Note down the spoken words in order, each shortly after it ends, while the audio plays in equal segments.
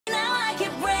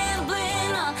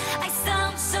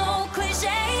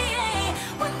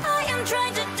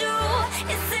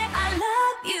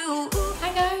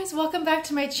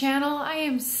to my channel. I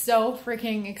am so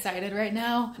freaking excited right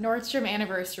now. Nordstrom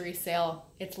anniversary sale.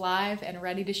 It's live and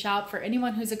ready to shop for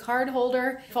anyone who's a card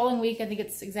holder. Following week, I think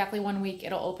it's exactly 1 week,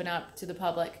 it'll open up to the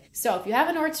public. So if you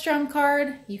have a Nordstrom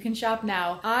card, you can shop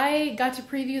now. I got to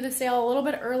preview the sale a little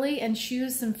bit early and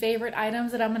choose some favorite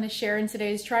items that I'm gonna share in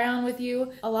today's try on with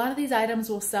you. A lot of these items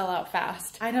will sell out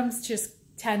fast. Items just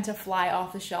tend to fly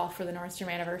off the shelf for the Nordstrom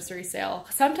anniversary sale.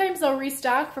 Sometimes they'll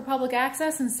restock for public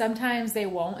access and sometimes they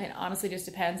won't. It honestly just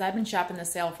depends. I've been shopping the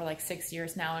sale for like 6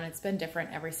 years now and it's been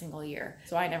different every single year.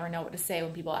 So I never know what to say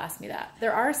when people ask me that.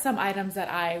 There are some items that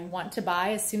I want to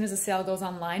buy as soon as the sale goes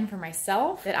online for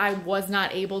myself that I was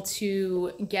not able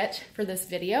to get for this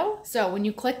video. So when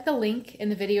you click the link in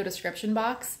the video description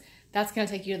box, that's gonna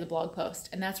take you to the blog post.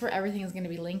 And that's where everything is gonna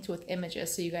be linked with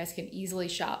images so you guys can easily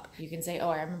shop. You can say, oh,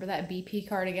 I remember that BP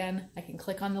cardigan. I can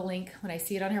click on the link when I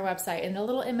see it on her website. And the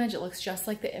little image, it looks just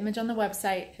like the image on the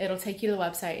website. It'll take you to the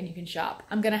website and you can shop.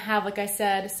 I'm gonna have, like I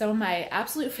said, some of my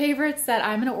absolute favorites that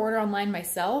I'm gonna order online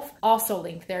myself also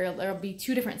linked there. There'll be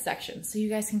 2 different sections. So you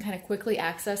guys can kind of quickly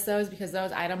access those because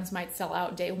those items might sell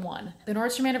out day 1. The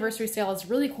Nordstrom anniversary sale is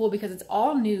really cool because it's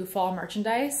all new fall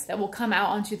merchandise that will come out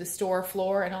onto the store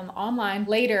floor and online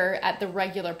later at the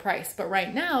regular price. But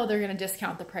right now they're gonna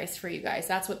discount the price for you guys.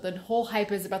 That's what the whole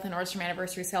hype is about the Nordstrom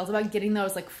anniversary sale. It's about getting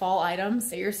those like fall items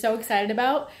that you're so excited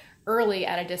about early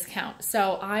at a discount.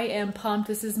 So I am pumped.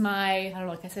 This is my, I don't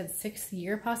know, like I said, 6th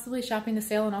year possibly shopping the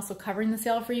sale and also covering the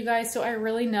sale for you guys. So I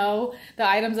really know the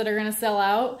items that are gonna sell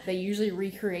out. They usually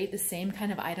recreate the same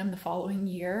kind of item the following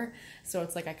year. So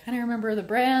it's like, I kind of remember the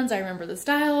brands, I remember the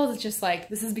styles. It's just like,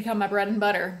 this has become my bread and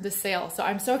butter, this sale. So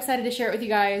I'm so excited to share it with you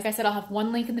guys. Like I said, I'll have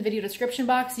one link in the video description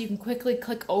box so you can quickly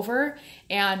click over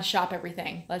and shop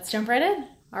everything. Let's jump right in.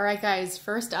 All right guys,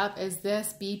 first up is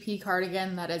this BP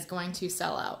cardigan that is going to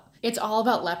sell out. It's all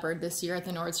about leopard this year at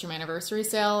the Nordstrom anniversary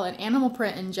sale and animal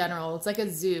print in general. It's like a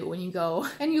zoo when you go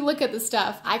and you look at the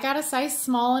stuff. I got a size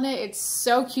small in it. It's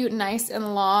so cute and nice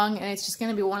and long and it's just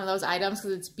gonna be one of those items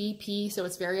because it's BP, so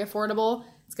it's very affordable.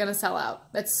 It's gonna sell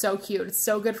out. That's so cute. It's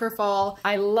so good for fall.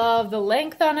 I love the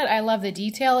length on it. I love the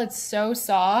detail. It's so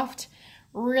soft.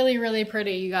 Really, really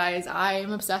pretty, you guys. I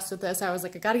am obsessed with this. I was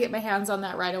like, I gotta get my hands on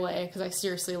that right away because I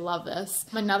seriously love this.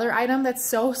 Another item that's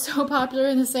so popular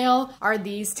in the sale are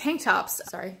these tank tops.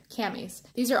 Sorry, camis.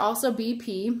 These are also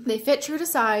BP. They fit true to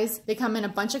size. They come in a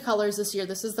bunch of colors this year.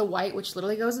 This is the white, which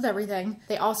literally goes with everything.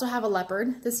 They also have a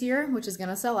leopard this year, which is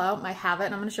gonna sell out. I have it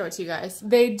and I'm gonna show it to you guys.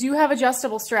 They do have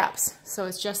adjustable straps. So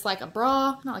it's just like a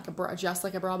bra, not like a bra, just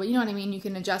like a bra, but you know what I mean? You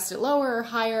can adjust it lower or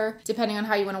higher depending on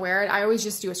how you wanna wear it. I always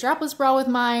just do a strapless bra with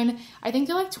mine. I think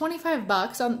they're like 25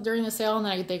 bucks during the sale and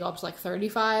then they go up to like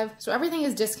 35. So everything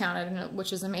is discounted,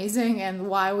 which is amazing and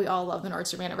why we all love the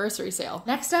Nordstrom anniversary sale.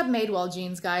 Next up, Madewell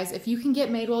jeans, guys. If you can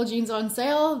get Madewell jeans on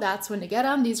sale, that's when to get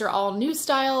them. These are all new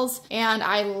styles and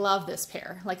I love this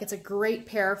pair. Like it's a great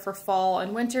pair for fall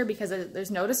and winter because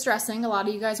there's no distressing. A lot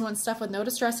of you guys want stuff with no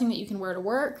distressing that you can wear to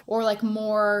work or like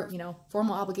more, you know,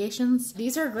 formal obligations.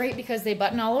 These are great because they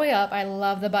button all the way up. I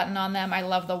love the button on them. I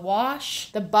love the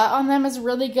wash. The butt on them is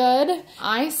really good.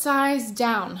 I size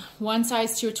down one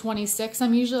size to a 26.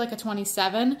 I'm usually like a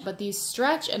 27, but these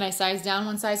stretch and I size down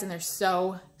one size and they're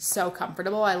so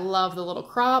comfortable. I love the little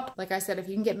crop. Like I said, if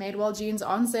you can get Madewell jeans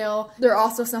on sale, they're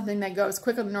also something that goes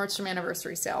quick on the Nordstrom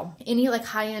anniversary sale. Any like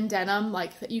high-end denim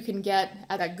like that you can get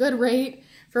at a good rate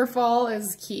for fall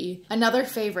is key. Another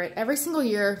favorite, every single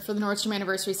year for the Nordstrom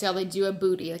anniversary sale, they do a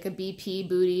booty, like a BP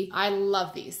booty. I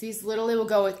love these. These literally will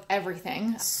go with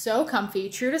everything. So comfy,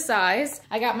 true to size.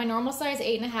 I got my normal size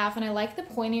 8.5 and I like the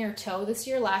pointier toe this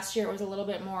year. Last year it was a little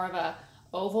bit more of a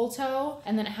oval toe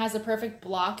and then it has a perfect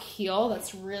block heel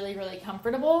that's really, really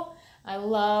comfortable. I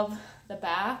love the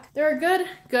back. They're a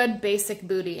good basic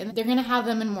booty and they're gonna have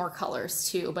them in more colors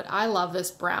too, but I love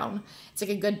this brown. It's like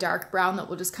a good dark brown that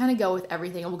will just kind of go with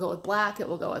everything. It will go with black, it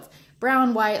will go with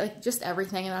brown, white, like just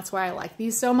everything, and that's why I like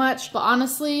these so much. But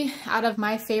honestly, out of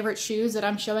my favorite shoes that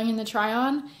I'm showing in the try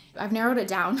on, I've narrowed it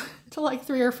down to like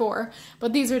 3 or 4,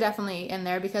 but these are definitely in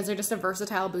there because they're just a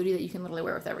versatile booty that you can literally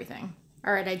wear with everything.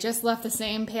 All right, I just left the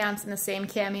same pants and the same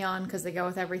cami on because they go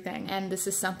with everything. And this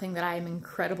is something that I am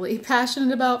incredibly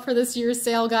passionate about for this year's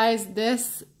sale, guys.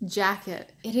 This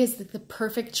jacket, it is the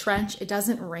perfect trench. It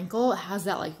doesn't wrinkle. It has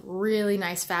that like really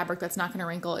nice fabric that's not gonna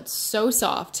wrinkle. It's so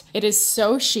soft. It is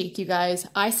so chic, you guys.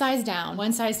 I sized down,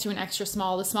 one size to an extra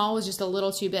small. The small was just a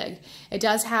little too big. It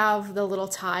does have the little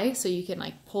tie so you can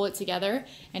like pull it together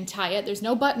and tie it. There's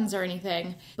no buttons or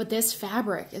anything, but this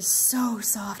fabric is so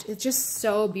soft. It's just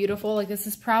so beautiful. Like this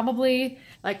is probably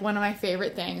like one of my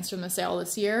favorite things from the sale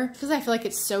this year because I feel like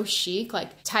it's so chic. Like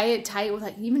tie it tight with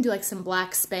like, even do like some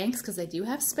black Spanx because they do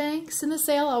have Spanx in the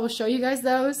sale. I will show you guys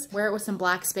those. Wear it with some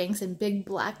black Spanx and big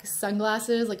black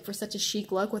sunglasses, like for such a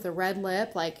chic look with a red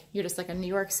lip. Like you're just like a New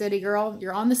York City girl.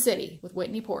 You're on the city with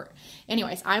Whitney Port.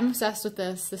 Anyways, I'm obsessed with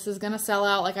this. This is gonna sell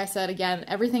out. Like I said, again,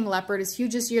 everything leopard is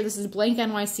huge this year. This is Blank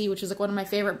NYC, which is like one of my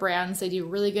favorite brands. They do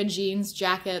really good jeans,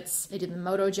 jackets. They did the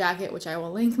Moto jacket, which I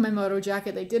will link my Moto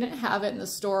jacket. They didn't have it in the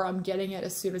store. I'm getting it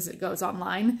as soon as it goes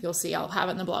online. You'll see, I'll have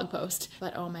it in the blog post.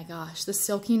 But oh my gosh, the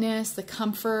silkiness, the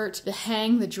comfort, the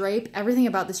hang, the drape, everything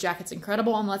about this jacket's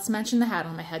incredible. And let's mention the hat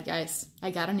on my head, guys. I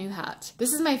got a new hat.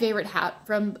 This is my favorite hat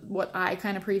from what I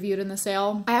kind of previewed in the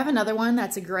sale. I have another one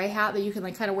that's a gray hat that you can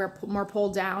like kind of wear more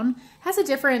pulled down. Has a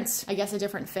different, I guess a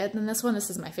different fit than this one. This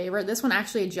is my favorite. This one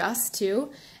actually adjusts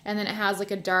too. And then it has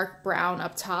like a dark brown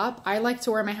up top. I like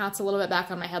to wear my hats a little bit back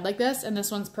on my head like this. And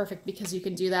this one's perfect because you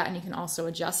can do that and you can also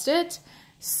adjust it.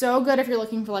 So good if you're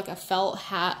looking for like a felt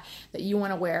hat that you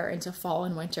want to wear into fall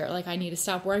and winter. Like I need to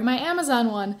stop wearing my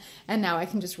Amazon one and now I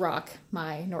can just rock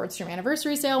my Nordstrom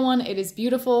anniversary sale one. It is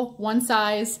beautiful, one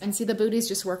size, and see the booties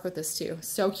just work with this too.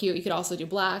 So cute. You could also do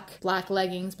black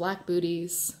leggings, black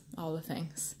booties, all the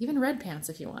things. Even red pants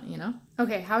if you want, you know?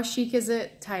 Okay, how chic is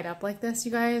it tied up like this,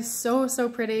 you guys? So, so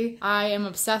pretty. I am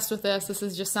obsessed with this. This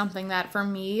is just something that for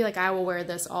me, like I will wear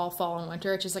this all fall and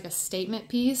winter. It's just like a statement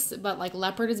piece, but like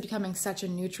leopard is becoming such a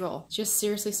neutral. Just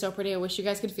seriously so pretty. I wish you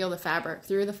guys could feel the fabric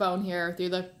through the phone here, through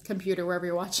the computer, wherever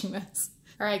you're watching this.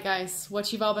 All right, guys,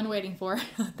 what you've all been waiting for,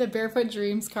 the Barefoot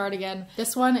Dreams cardigan.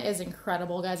 This one is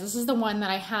incredible, guys. This is the one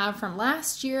that I have from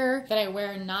last year that I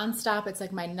wear nonstop. It's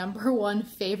like my #1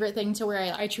 favorite thing to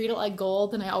wear. I treat it like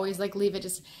gold and I always like leave it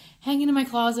just hanging in my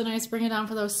closet and I just bring it down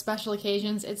for those special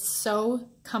occasions. It's so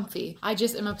comfy. I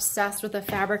just am obsessed with the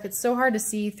fabric. It's so hard to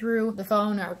see through the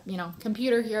phone or, you know,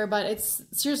 computer here, but it's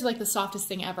seriously like the softest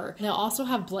thing ever. They'll also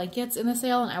have blankets in the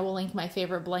sale and I will link my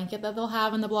favorite blanket that they'll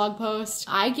have in the blog post.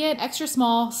 I get extra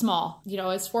small. You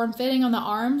know, it's form-fitting on the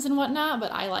arms and whatnot,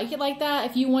 but I like it like that.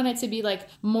 If you want it to be like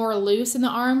more loose in the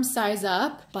arms, size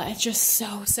up, but it's just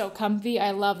so, so comfy.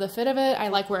 I love the fit of it. I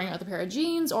like wearing it with a pair of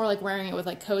jeans or like wearing it with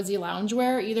like cozy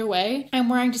loungewear, either way. I'm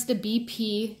wearing just a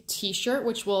BP t-shirt,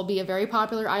 which will be a very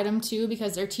popular item too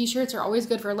because their t-shirts are always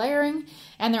good for layering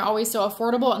and they're always so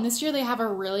affordable. And this year they have a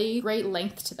really great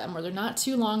length to them where they're not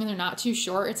too long and they're not too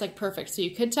short. It's like perfect. So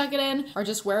you could tuck it in or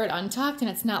just wear it untucked and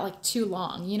it's not like too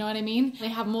long. You know what I mean? They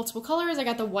have multiple colors. I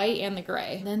got the white and the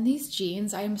gray. And then these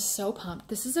jeans, I am so pumped.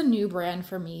 This is a new brand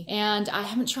for me and I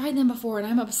haven't tried them before and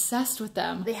I'm obsessed with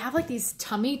them. They have like these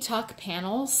tummy tuck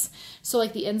panels. So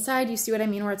like the inside, you see what I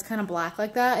mean? Where it's kind of black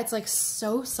like that. It's like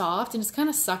so soft and just kind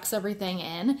of sucks everything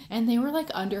in. And they were like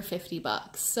under 50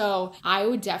 bucks. So I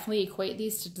would definitely equate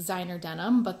these to designer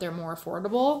denim, but they're more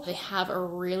affordable. They have a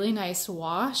really nice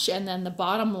wash and then the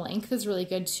bottom length is really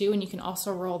good too. And you can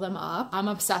also roll them up. I'm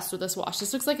obsessed with this wash.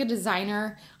 This looks like a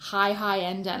designer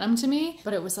high-end denim to me,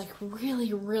 but it was like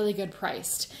really, really good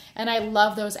priced. And I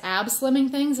love those ab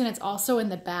slimming things and it's also in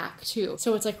the back too.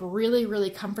 So it's like really, really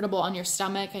comfortable on your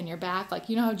stomach and your back. Like,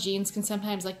 you know how jeans can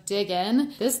sometimes like dig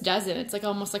in? This doesn't. It's like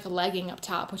almost like a legging up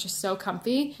top, which is so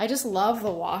comfy. I just love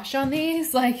the wash on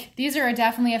these. Like these are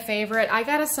definitely a favorite. I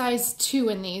got a size 2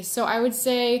 in these. So I would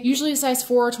say usually a size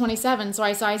 4 or 27. So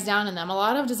I size down in them. A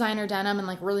lot of designer denim and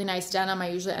like really nice denim, I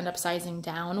usually end up sizing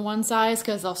down one size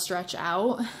because they'll stretch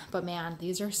out. But man,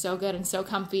 these are so good and so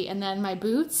comfy. And then my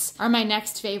boots are my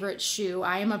next favorite shoe.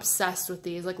 I am obsessed with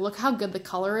these. Like look how good the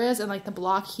color is and like the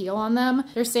block heel on them.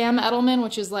 They're Sam Edelman,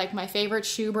 which is like my favorite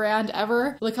shoe brand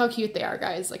ever. Look how cute they are,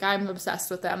 guys. Like I'm obsessed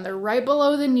with them. They're right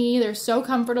below the knee. They're so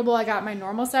comfortable. I got my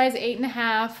normal size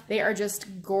 8.5. They are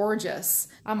just gorgeous.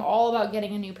 I'm all about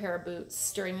getting a new pair of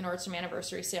boots during the Nordstrom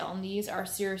anniversary sale and these are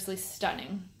seriously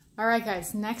stunning. All right,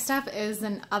 guys, next up is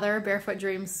another Barefoot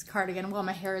Dreams cardigan. Well,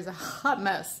 my hair is a hot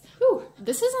mess. Whew.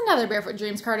 This is another Barefoot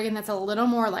Dreams cardigan that's a little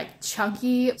more like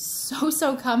chunky,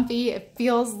 so comfy. It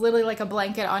feels literally like a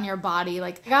blanket on your body.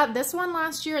 Like I got this one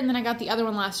last year and then I got the other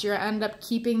one last year. I ended up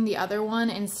keeping the other one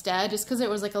instead just because it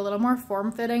was like a little more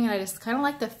form-fitting and I just kind of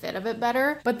like the fit of it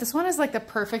better. But this one is like the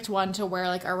perfect one to wear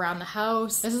like around the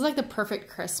house. This is like the perfect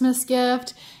Christmas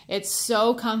gift. It's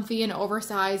so comfy and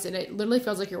oversized and it literally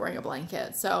feels like you're wearing a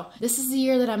blanket. So this is the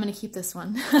year that I'm gonna keep this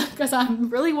one because I'm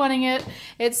really wanting it.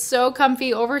 It's so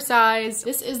comfy, oversized.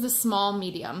 This is the small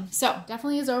medium. So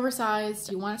definitely is oversized.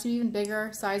 If you want it to be even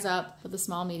bigger, size up, but the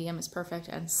small medium is perfect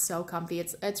and so comfy.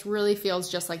 It really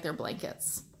feels just like their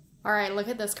blankets. All right, look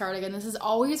at this cardigan. This is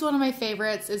always one of my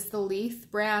favorites. It's the Leith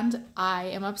brand. I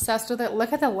am obsessed with it.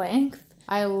 Look at the length.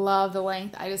 I love the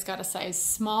length. I just got a size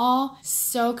small.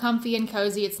 So comfy and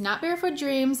cozy. It's not Barefoot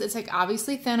Dreams. It's like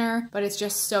obviously thinner, but it's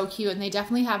just so cute. And they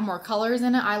definitely have more colors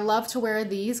in it. I love to wear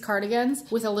these cardigans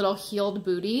with a little heeled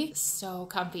booty. So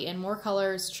comfy and more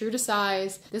colors, true to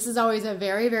size. This is always a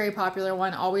very, very popular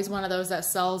one. Always one of those that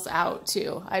sells out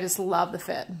too. I just love the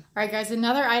fit. All right, guys,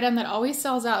 another item that always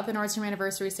sells out at the Nordstrom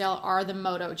anniversary sale are the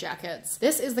moto jackets.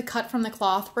 This is the Cut from the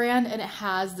Cloth brand, and it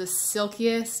has the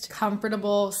silkiest,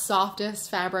 comfortable, softest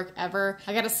fabric ever.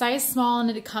 I got a size small and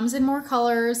it comes in more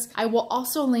colors. I will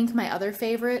also link my other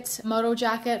favorite moto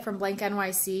jacket from Blank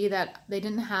NYC that they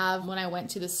didn't have when I went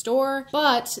to the store,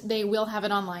 but they will have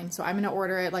it online. So I'm gonna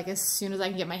order it like as soon as I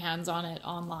can get my hands on it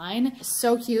online.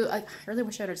 So cute. I really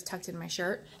wish I had just tucked in my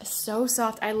shirt. So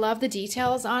soft. I love the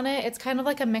details on it. It's kind of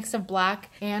like a mix of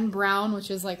black and brown,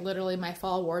 which is like literally my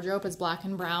fall wardrobe is black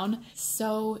and brown.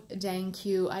 So dang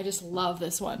cute. I just love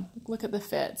this one. Look at the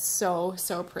fit. So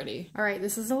pretty. All right,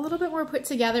 this is a little bit more put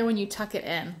together when you tuck it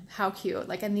in. How cute.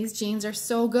 Like, and these jeans are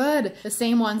so good. The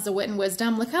same ones, the Wit and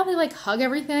Wisdom. Look how they like hug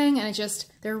everything, and it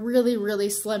just, they're really, really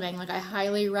slimming. Like, I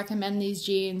highly recommend these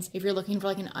jeans if you're looking for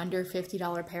like an under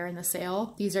 $50 pair in the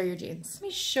sale. These are your jeans. Let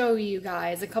me show you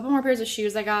guys a couple more pairs of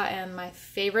shoes I got and my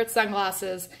favorite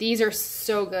sunglasses. These are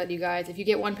so good, you guys. If you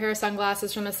get one pair of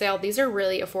sunglasses from the sale, these are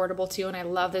really affordable too, and I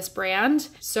love this brand.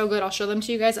 So good. I'll show them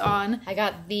to you guys on. I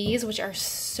got these, which are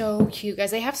so cute,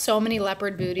 guys. They have so many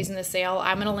leopard booties in the sale.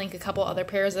 I'm gonna link a couple other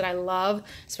pairs that I love,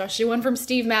 especially one from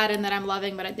Steve Madden that I'm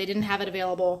loving, but they didn't have it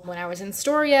available when I was in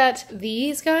store yet.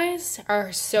 These guys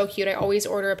are so cute. I always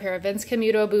order a pair of Vince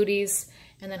Camuto booties.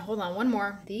 And then hold on, one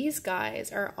more. These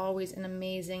guys are always an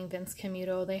amazing Vince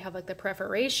Camuto. They have like the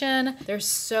perforation. They're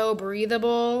so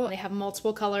breathable. They have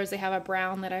multiple colors. They have a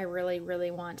brown that I really,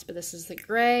 really want, but this is the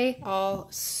gray. All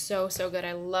so good.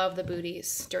 I love the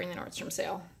booties during the Nordstrom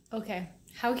sale. Okay,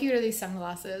 how cute are these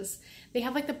sunglasses? They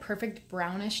have like the perfect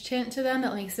brownish tint to them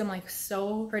that makes them like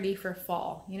so pretty for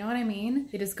fall. You know what I mean?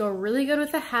 They just go really good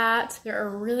with the hat. They're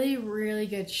a really, really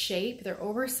good shape. They're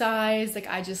oversized. Like,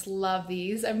 I just love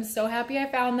these. I'm so happy I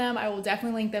found them. I will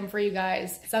definitely link them for you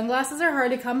guys. Sunglasses are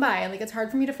hard to come by. Like, it's hard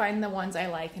for me to find the ones I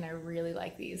like, and I really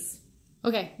like these.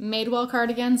 Okay, Madewell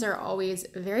cardigans are always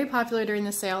very popular during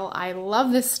the sale. I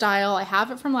love this style. I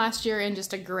have it from last year in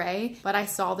just a gray, but I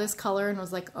saw this color and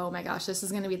was like, oh my gosh, this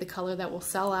is gonna be the color that will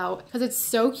sell out because it's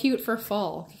so cute for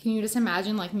fall. Can you just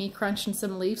imagine like me crunching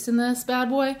some leaves in this bad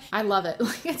boy? I love it.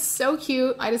 Like, it's so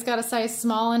cute. I just got a size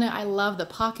small in it. I love the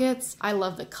pockets. I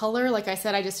love the color. Like I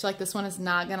said, I just feel like this one is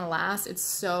not gonna last. It's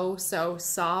so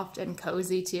soft and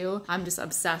cozy too. I'm just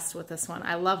obsessed with this one.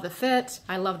 I love the fit.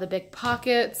 I love the big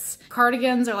pockets.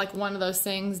 Cardigans are like one of those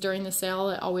things during the sale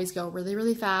that always go really,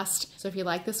 really fast. So if you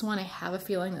like this one, I have a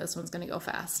feeling that this one's gonna go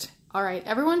fast. All right,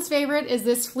 everyone's favorite is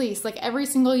this fleece, like every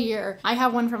single year. I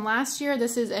have one from last year.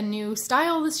 This is a new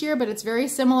style this year, but it's very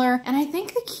similar. And I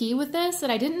think the key with this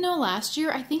that I didn't know last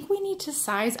year, I think we need to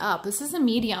size up. This is a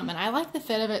medium and I like the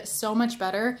fit of it so much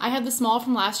better. I had the small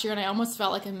from last year and I almost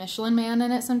felt like a Michelin man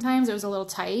in it sometimes. It was a little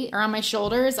tight around my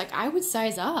shoulders. Like, I would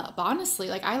size up, honestly.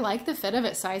 Like, I like the fit of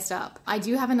it sized up. I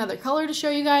do have another color to show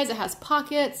you guys. It has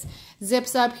pockets,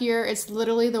 zips up here. It's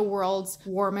literally the world's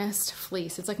warmest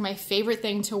fleece. It's like my favorite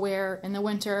thing to wear in the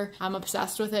winter. I'm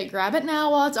obsessed with it. Grab it now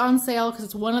while it's on sale because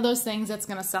it's one of those things that's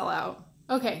gonna sell out.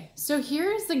 Okay, so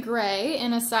here's the gray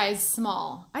in a size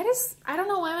small. I don't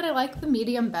know why, but I like the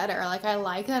medium better. Like, I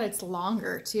like that it's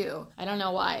longer too. I don't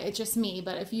know why, it's just me,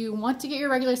 but if you want to get your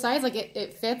regular size, like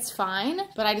it fits fine,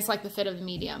 but I just like the fit of the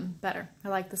medium better. I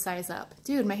like the size up.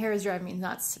 Dude, my hair is driving me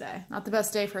nuts today. Not the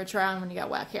best day for a try on when you got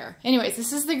whack hair. Anyways,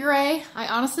 this is the gray. I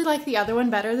honestly like the other one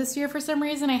better this year for some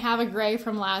reason. I have a gray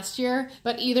from last year,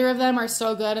 but either of them are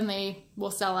so good and they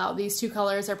will sell out. These two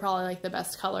colors are probably like the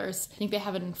best colors. I think they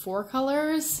have it in 4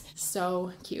 colors.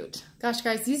 So cute. Gosh,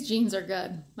 guys, these jeans are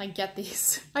good. Like, get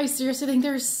these. I seriously think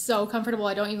they're so comfortable.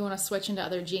 I don't even want to switch into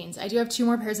other jeans. I do have 2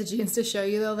 more pairs of jeans to show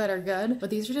you though that are good, but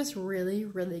these are just really,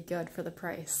 really good for the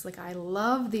price. Like, I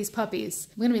love these puppies.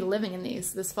 I'm gonna be living in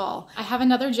these this fall. I have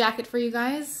another jacket for you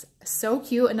guys. So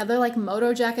cute. Another like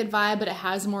moto jacket vibe, but it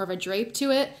has more of a drape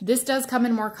to it. This does come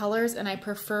in more colors and I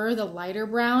prefer the lighter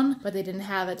brown, but they didn't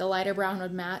have it. The lighter brown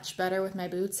would match better with my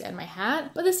boots and my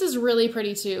hat, but this is really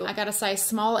pretty too. I got a size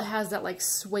small. It has that like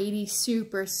suede-y,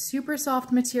 super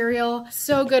soft material.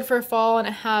 So good for fall, and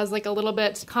it has like a little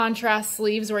bit contrast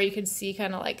sleeves where you can see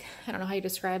kind of like, I don't know how you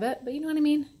describe it, but you know what I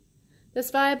mean?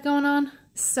 This vibe going on.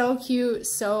 So cute,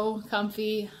 so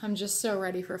comfy. I'm just so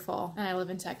ready for fall. And I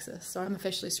live in Texas, so I'm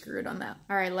officially screwed on that.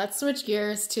 All right, let's switch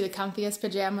gears to the comfiest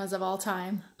pajamas of all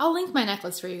time. I'll link my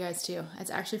necklace for you guys too. It's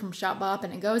actually from Shop Bop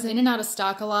and it goes in and out of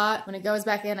stock a lot. When it goes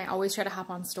back in, I always try to hop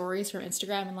on stories from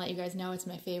Instagram and let you guys know it's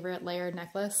my favorite layered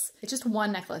necklace. It's just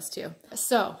one necklace too.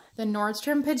 So the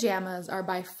Nordstrom pajamas are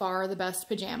by far the best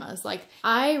pajamas. Like,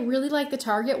 I really like the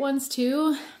Target ones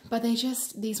too, but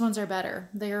these ones are better.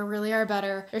 They really are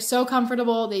better. They're so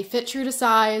comfortable. They fit true to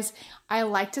size. I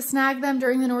like to snag them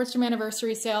during the Nordstrom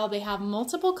anniversary sale. They have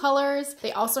multiple colors.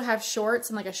 They also have shorts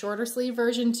and like a shorter sleeve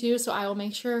version too. So I will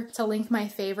make sure to link my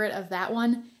favorite of that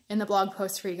one in the blog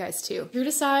post for you guys too. True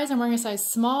to size, I'm wearing a size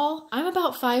small. I'm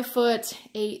about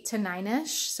 5'8" to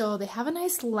 9-ish, so they have a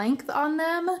nice length on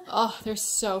them. Oh, they're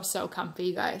so comfy,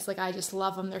 you guys. Like, I just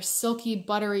love them. They're silky,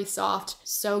 buttery, soft,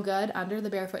 so good under the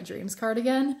Barefoot Dreams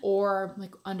cardigan or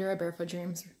like under a Barefoot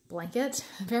Dreams blanket.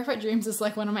 Barefoot Dreams is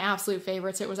like one of my absolute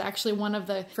favorites. It was actually one of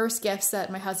the first gifts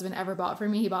that my husband ever bought for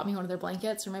me. He bought me one of their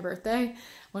blankets for my birthday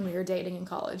when we were dating in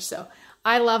college. So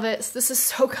I love it. This is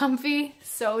so comfy,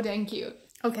 so dang cute.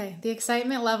 Okay, the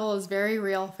excitement level is very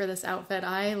real for this outfit.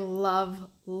 I love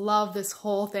this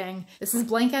whole thing. This is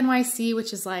Blank NYC,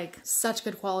 which is like such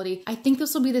good quality. I think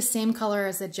this will be the same color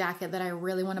as the jacket that I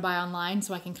really want to buy online,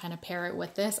 so I can kind of pair it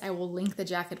with this. I will link the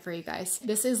jacket for you guys.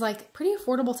 This is like pretty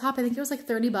affordable top. I think it was like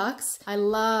 30 bucks. I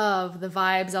love the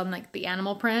vibes on like the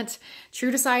animal print. True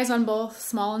to size on both,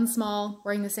 small and small,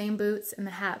 wearing the same boots and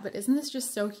the hat. But isn't this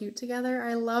just so cute together?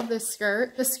 I love this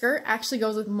skirt. The skirt actually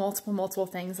goes with multiple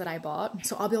things that I bought.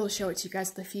 So I'll be able to show it to you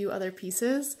guys with a few other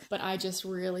pieces. But I just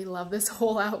really love this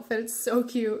whole outfit. It's so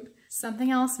cute.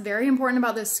 Something else very important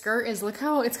about this skirt is look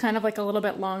how it's kind of like a little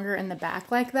bit longer in the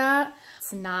back like that.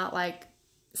 It's not like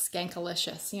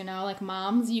skankalicious, you know? Like,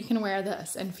 moms, you can wear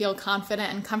this and feel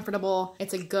confident and comfortable.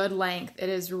 It's a good length. It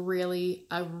is really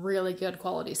a really good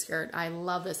quality skirt. I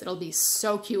love this. It'll be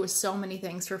so cute with so many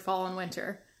things for fall and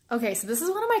winter. Okay, so this is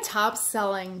one of my top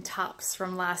selling tops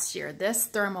from last year, this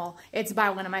thermal. It's by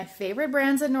one of my favorite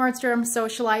brands at Nordstrom,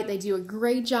 Socialite. They do a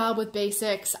great job with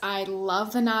basics. I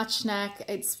love the notch neck.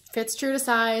 It fits true to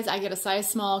size. I get a size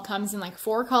small, comes in like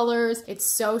 4 colors. It's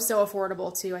so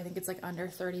affordable too. I think it's like under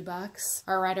 30 bucks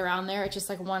or right around there. It's just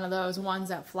like one of those ones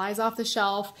that flies off the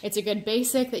shelf. It's a good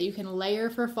basic that you can layer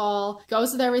for fall.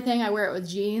 Goes with everything. I wear it with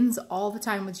jeans all the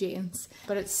time with jeans,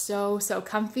 but it's so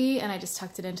comfy, and I just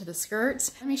tucked it into the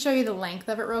skirt. Let me show you the length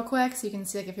of it real quick so you can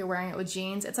see like if you're wearing it with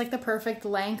jeans. It's like the perfect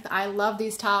length. I love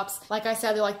these tops. Like I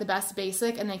said, they're like the best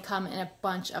basic, and they come in a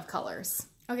bunch of colors.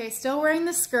 Okay, still wearing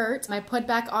the skirt. I put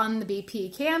back on the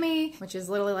BP cami, which is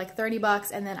literally like 30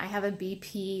 bucks, and then I have a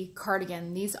BP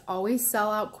cardigan. These always sell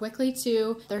out quickly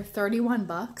too. They're 31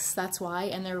 bucks, that's why,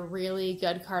 and they're really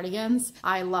good cardigans.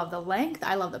 I love the length,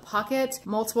 I love the pocket,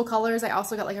 multiple colors. I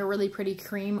also got like a really pretty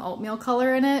cream oatmeal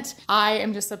color in it. I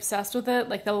am just obsessed with it.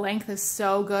 Like, the length is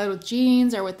so good with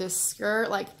jeans or with this skirt.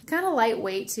 Like, kind of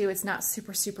lightweight too. It's not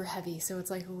super heavy, so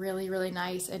it's like really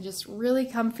nice and just really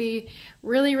comfy,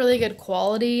 really good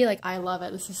quality. Like, I love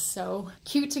it. This is so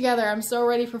cute together. I'm so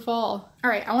ready for fall. All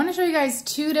right, I want to show you guys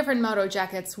 2 different moto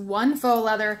jackets, one faux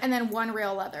leather and then one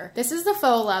real leather. This is the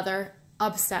faux leather.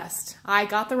 Obsessed. I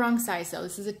got the wrong size though.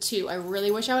 This is a 2. I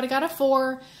really wish I would have got a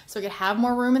 4 so I could have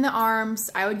more room in the arms.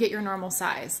 I would get your normal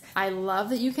size. I love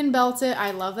that you can belt it.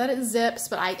 I love that it zips,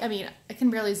 but I mean, I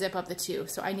can barely zip up the 2,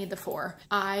 so I need the 4.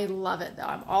 I love it though.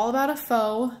 I'm all about a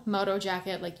faux moto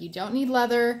jacket. Like, you don't need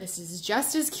leather. This is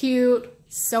just as cute,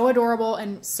 so adorable,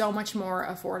 and so much more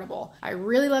affordable. I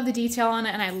really love the detail on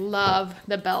it, and I love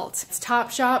the belt. It's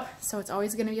Topshop, so it's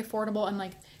always gonna be affordable and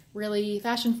like really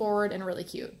fashion forward and really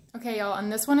cute. Okay, y'all, and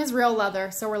this one is real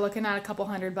leather, so we're looking at a couple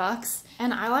 $100.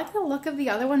 And I like the look of the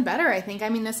other one better, I think. I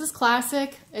mean, this is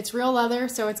classic. It's real leather,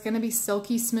 so it's gonna be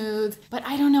silky smooth. But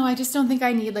I don't know, I just don't think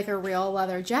I need like a real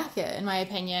leather jacket, in my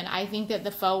opinion. I think that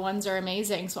the faux ones are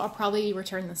amazing, so I'll probably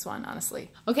return this one, honestly.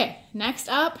 Okay, next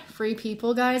up, Free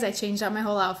People, guys. I changed out my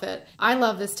whole outfit. I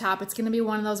love this top. It's gonna be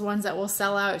one of those ones that will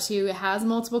sell out too. It has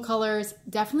multiple colors.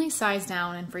 Definitely size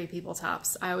down in Free People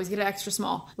tops. I always get it extra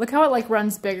small. Look how it like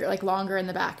runs bigger, like longer in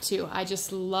the back too. I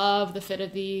just love the fit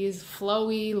of these.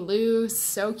 Flowy, loose,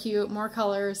 so cute, more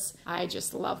colors. I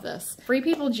just love this. Free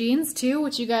People jeans too,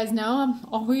 which you guys know, I'm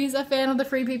always a fan of the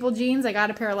Free People jeans. I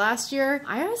got a pair last year.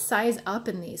 I got a size up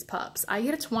in these pups. I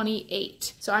get a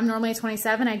 28. So I'm normally a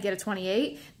 27, I'd get a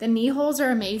 28. The knee holes are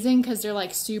amazing because they're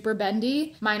like super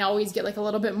bendy. Mine always get like a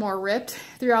little bit more ripped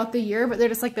throughout the year, but they're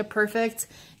just like the perfect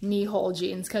knee hole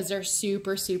jeans because they're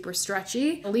super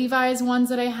stretchy. The Levi's ones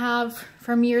that I have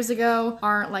from years ago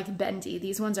aren't like bendy.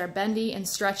 These ones are bendy and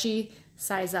stretchy,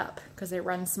 size up because they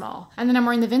run small. And then I'm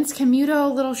wearing the Vince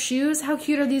Camuto little shoes. How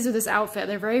cute are these with this outfit?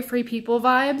 They're very Free People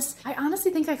vibes. I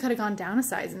honestly think I could have gone down a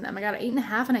size in them. I got an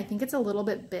 8.5 and I think it's a little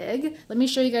bit big. Let me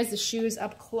show you guys the shoes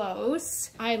up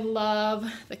close. I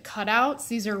love the cutouts.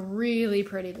 These are really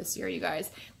pretty this year, you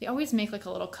guys. They always make like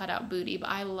a little cutout booty, but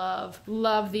I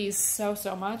love these so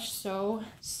much. So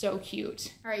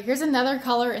cute. All right, here's another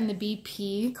color in the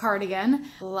BP cardigan.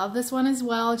 Love this one as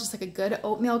well. Just like a good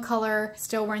oatmeal color.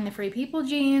 Still wearing the Free People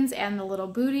jeans and the little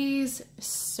booties.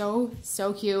 So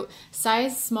cute.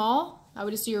 Size small. I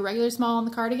would just do your regular small on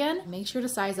the cardigan. Make sure to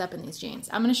size up in these jeans.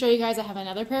 I'm gonna show you guys, I have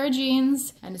another pair of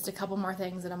jeans and just a couple more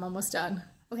things and I'm almost done.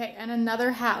 Okay, and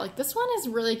another hat. Like this one is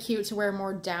really cute to wear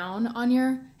more down on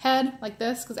your head like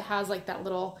this because it has like that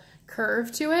little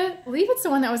curve to it. I believe it's the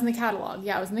one that was in the catalog.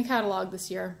 Yeah, it was in the catalog this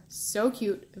year. So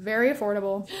cute, very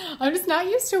affordable. I'm just not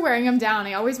used to wearing them down.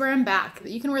 I always wear them back.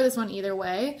 You can wear this one either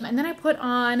way. And then I put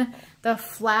on the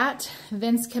flat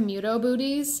Vince Camuto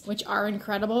booties, which are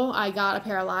incredible. I got a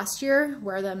pair last year,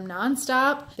 wear them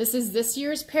nonstop. This is this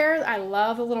year's pair. I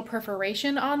love the little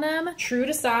perforation on them. True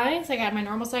to size, I got my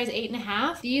normal size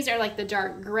 8.5. These are like the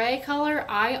dark gray color.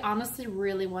 I honestly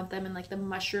really want them in like the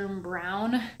mushroom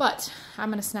brown, but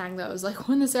I'm gonna snag those like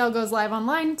when the sale goes live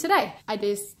online today. I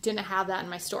just didn't have that in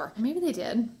my store. Maybe they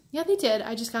did. Yeah, they did.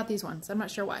 I just got these ones. I'm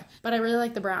not sure why, but I really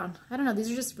like the brown. I don't know.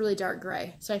 These are just really dark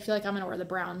gray. So I feel like I'm going to wear the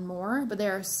brown more, but they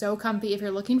are so comfy. If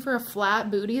you're looking for a flat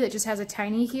booty that just has a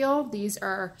tiny heel, these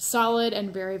are solid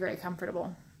and very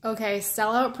comfortable. Okay,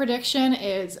 sellout prediction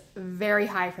is very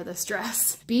high for this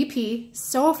dress. BP,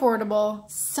 so affordable,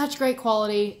 such great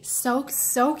quality, so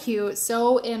cute,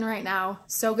 so in right now,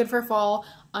 so good for fall.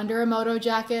 Under a moto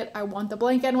jacket, I want the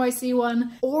blank NYC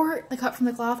one, or the cut from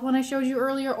the cloth one I showed you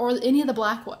earlier, or any of the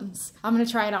black ones. I'm gonna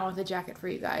try it on with the jacket for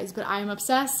you guys, but I'm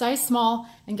obsessed, size small,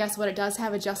 and guess what? It does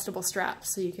have adjustable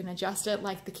straps, so you can adjust it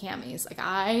like the camis. Like,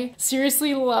 I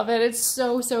seriously love it. It's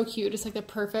so cute. It's like the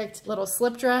perfect little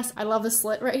slip dress. I love the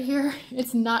slit right here.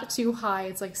 It's not too high.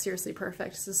 It's like seriously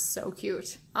perfect. This is so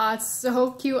cute. It's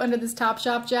so cute under this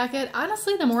Topshop jacket.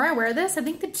 Honestly, the more I wear this, I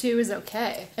think the 2 is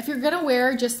okay. If you're gonna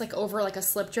wear just like over like a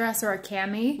slip dress or a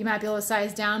cami, you might be able to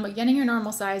size down, but getting your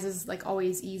normal size is like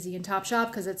always easy in Topshop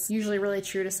because it's usually really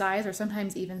true to size or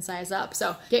sometimes even size up.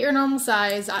 So get your normal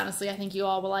size. Honestly, I think you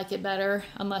all will like it better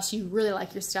unless you really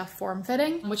like your stuff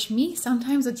form-fitting, which me,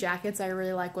 sometimes with jackets, I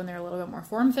really like when they're a little bit more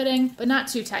form-fitting, but not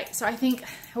too tight. So I think,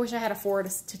 I wish I had a 4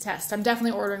 to test. I'm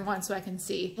definitely ordering one so I can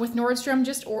see. With Nordstrom,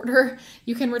 just order.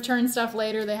 You can return stuff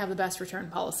later. They have the best return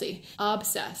policy.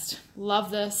 Obsessed. Love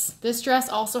this. This dress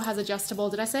also has adjustable,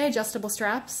 did I say adjustable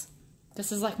straps?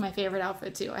 This is like my favorite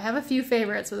outfit too. I have a few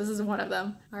favorites, but this is one of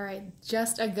them. All right,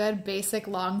 just a good basic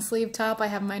long sleeve top. I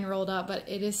have mine rolled up, but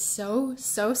it is so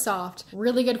soft.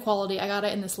 Really good quality. I got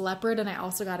it in this leopard and I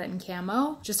also got it in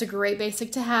camo. Just a great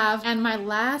basic to have. And my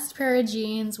last pair of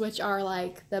jeans, which are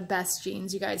like the best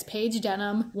jeans, you guys. Paige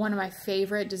denim, one of my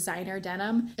favorite designer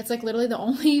denim. It's like literally the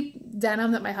only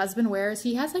denim that my husband wears.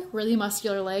 He has like really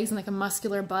muscular legs and like a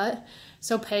muscular butt.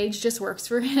 So Paige just works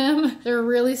for him. They're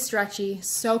really stretchy,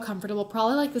 so comfortable,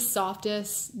 probably like the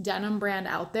softest denim brand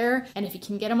out there. And if you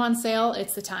can get them on sale,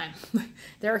 it's the time.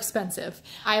 They're expensive.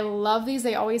 I love these.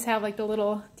 They always have like the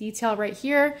little detail right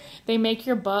here. They make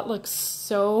your butt look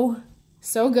so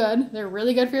good. They're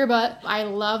really good for your butt. I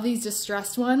love these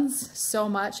distressed ones so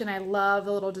much, and I love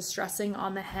the little distressing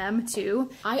on the hem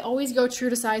too. I always go true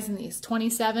to size in these.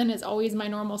 27 is always my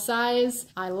normal size.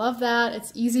 I love that.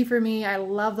 It's easy for me. I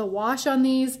love the wash on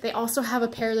these. They also have a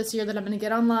pair this year that I'm gonna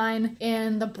get online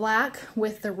in the black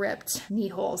with the ripped knee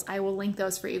holes. I will link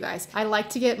those for you guys. I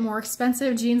like to get more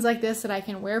expensive jeans like this that I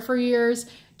can wear for years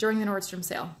during the Nordstrom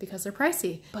sale because they're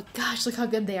pricey. But gosh, look how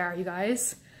good they are, you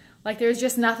guys. Like, there's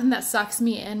just nothing that sucks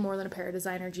me in more than a pair of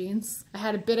designer jeans. I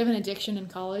had a bit of an addiction in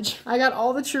college. I got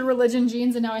all the True Religion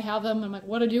jeans and now I have them. I'm like,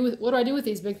 what do I do with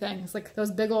these big things? Like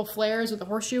those big old flares with the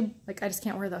horseshoe. Like, I just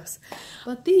can't wear those.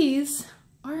 But these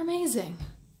are amazing.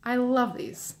 I love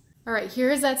these. All right,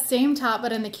 here's that same top,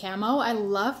 but in the camo. I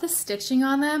love the stitching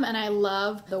on them and I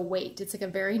love the weight. It's like a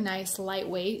very nice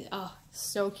lightweight. Oh,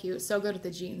 so cute. So good with the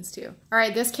jeans too. All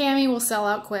right, this cami will sell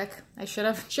out quick. I should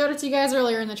have showed it to you guys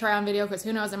earlier in the try on video because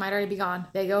who knows, it might already be gone.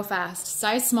 They go fast.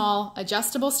 Size small,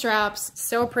 adjustable straps.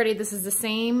 So pretty. This is the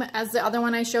same as the other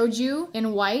one I showed you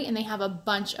in white, and they have a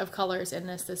bunch of colors in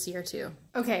this year too.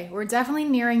 Okay, we're definitely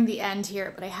nearing the end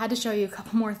here, but I had to show you a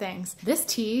couple more things. This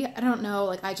tee, I don't know,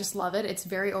 like I just love it. It's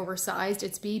very oversized.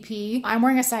 It's BP. I'm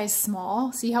wearing a size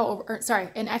small. See how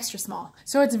an extra small.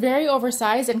 So it's very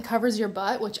oversized and covers your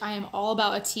butt, which I am all all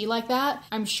about a tee like that.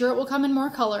 I'm sure it will come in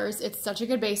more colors. It's such a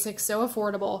good basic, so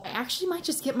affordable. I actually might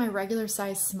just get my regular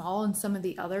size small in some of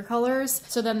the other colors,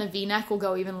 so then the V-neck will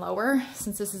go even lower.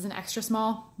 Since this is an extra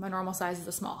small, my normal size is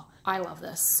a small. I love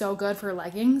this. So good for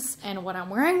leggings. And what I'm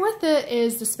wearing with it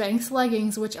is the Spanx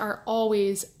leggings, which are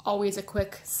always a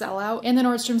quick sellout in the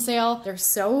Nordstrom sale. They're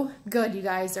so good, you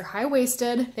guys. They're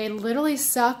high-waisted. They literally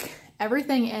suck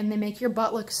everything in. They make your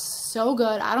butt look so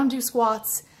good. I don't do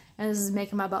squats, and this is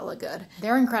making my butt look good.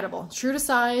 They're incredible. True to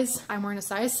size. I'm wearing a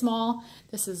size small.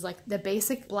 This is like the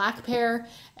basic black pair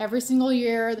every single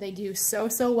year. They do so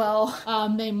well.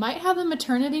 They might have the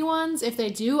maternity ones. If they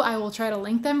do, I will try to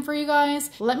link them for you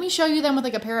guys. Let me show you them with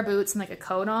like a pair of boots and like a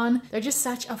coat on. They're just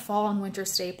such a fall and winter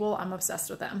staple. I'm obsessed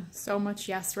with them. So much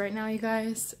yes right now, you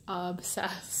guys.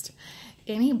 Obsessed.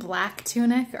 Any black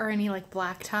tunic or any like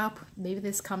black top, maybe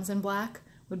this comes in black,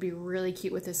 would be really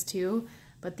cute with this too.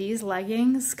 But these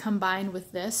leggings combined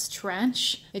with this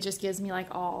trench, it just gives me like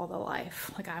all the life.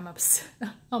 Like I'm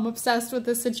obsessed with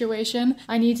this situation.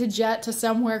 I need to jet to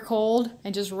somewhere cold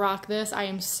and just rock this. I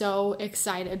am so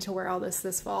excited to wear all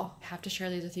this fall. I have to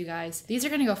share these with you guys. These are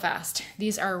gonna go fast.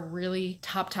 These are really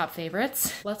top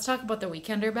favorites. Let's talk about the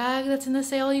Weekender bag that's in the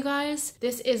sale, you guys.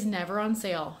 This is never on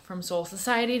sale from Soul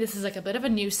Society. This is like a bit of a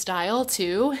new style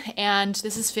too, and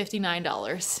this is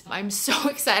 $59. I'm so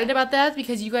excited about that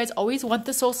because you guys always want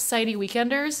the Soul Society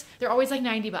Weekenders. They're always like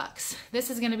 90 bucks. This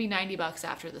is gonna be 90 bucks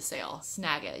after the sale.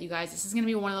 Snag it, you guys. This is gonna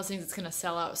be one of those things that's gonna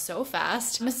sell out so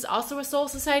fast. And this is also a Soul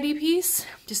Society piece.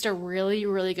 Just a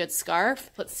really good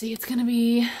scarf. Let's see, it's gonna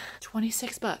be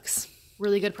 26 bucks.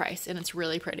 Really good price, and it's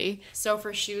really pretty. So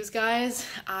for shoes, guys,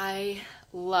 I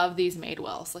love these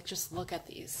Madewells. Like, just look at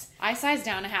these. I sized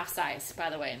down a half size, by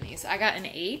the way, in these. I got an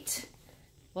 8.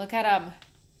 Look at them.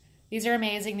 These are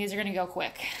amazing. These are gonna go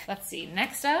quick. Let's see,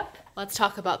 next up, let's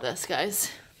talk about this,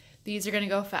 guys. These are gonna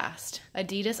go fast.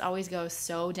 Adidas always goes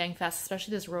so dang fast,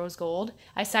 especially this rose gold.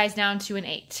 I sized down to an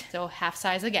 8, so half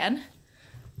size again.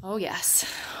 Oh yes,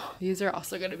 these are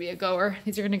also gonna be a goer.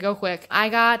 These are gonna go quick. I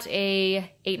got a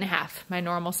 8.5, my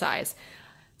normal size.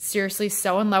 Seriously,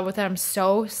 so in love with it. I'm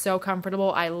so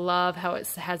comfortable. I love how it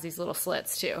has these little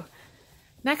slits too.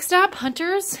 Next up,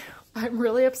 Hunters. I'm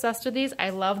really obsessed with these.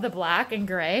 I love the black and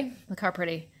gray. Look how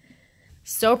pretty.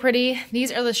 So pretty.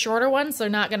 These are the shorter ones, so they're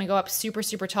not gonna go up super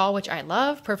tall, which I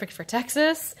love. Perfect for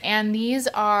Texas. And these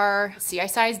are, see, I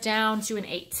sized down to an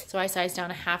 8. So I sized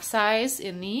down a half size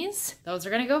in these. Those are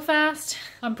gonna go fast,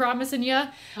 I'm promising you.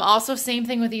 Also, same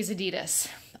thing with these Adidas.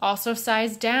 Also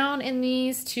sized down in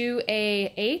these to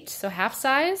a 8, so half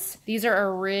size. These are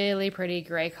a really pretty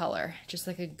gray color, just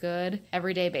like a good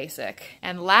everyday basic.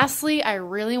 And lastly, I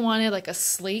really wanted like a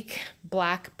sleek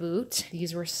black boot.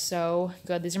 These were so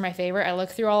good. These are my favorite. I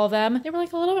looked through all of them. They were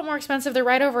like a little bit more expensive. They're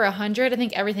right over 100. I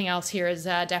think everything else here is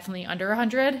definitely under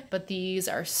 100, but these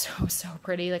are so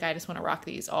pretty. Like I just want to rock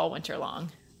these all winter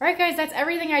long. Alright guys, that's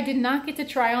everything I did not get to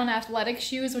try on athletic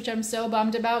shoes, which I'm so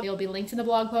bummed about. It'll be linked in the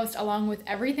blog post along with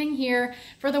everything here.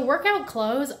 For the workout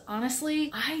clothes,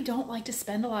 honestly, I don't like to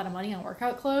spend a lot of money on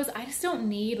workout clothes. I just don't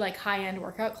need like high-end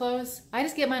workout clothes. I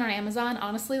just get mine on Amazon,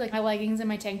 honestly, like my leggings and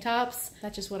my tank tops.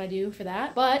 That's just what I do for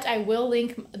that. But I will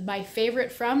link my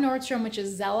favorite from Nordstrom, which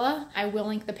is Zella. I will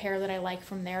link the pair that I like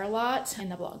from there a lot in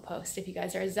the blog post if you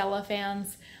guys are Zella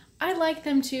fans. I like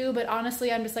them too, but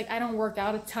honestly, I'm just like, I don't work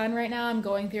out a ton right now. I'm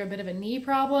going through a bit of a knee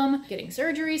problem, getting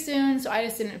surgery soon, so I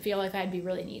just didn't feel like I'd be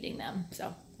really needing them.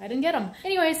 So I didn't get them.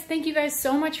 Anyways, thank you guys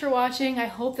so much for watching. I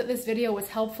hope that this video was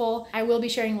helpful. I will be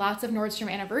sharing lots of Nordstrom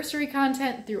anniversary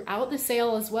content throughout the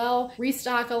sale as well.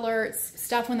 Restock alerts,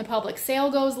 stuff when the public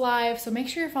sale goes live. So make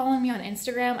sure you're following me on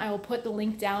Instagram. I will put the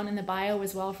link down in the bio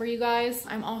as well for you guys.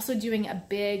 I'm also doing a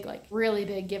big, like really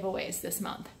big giveaways this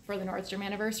month for the Nordstrom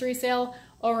anniversary sale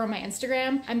over on my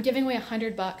Instagram. I'm giving away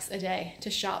 $100 a day to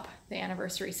shop the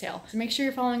anniversary sale. So make sure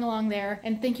you're following along there.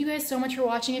 And thank you guys so much for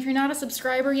watching. If you're not a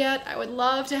subscriber yet, I would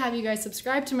love to have you guys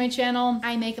subscribe to my channel.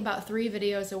 I make about 3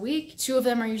 videos a week. 2 of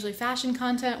them are usually fashion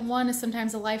content. 1 is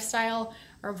sometimes a lifestyle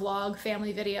or vlog,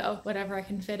 family video, whatever I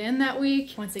can fit in that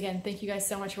week. Once again, thank you guys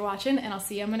so much for watching, and I'll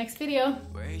see you on my next video.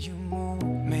 Where you move,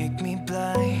 make me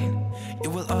blind. You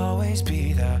will always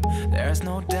be there. There's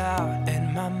no doubt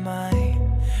in my mind.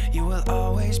 You will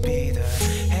always be there.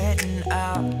 Heading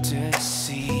out to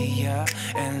see ya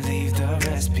and leave the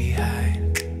rest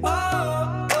behind.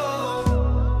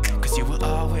 Oh, 'cause you will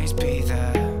always be there.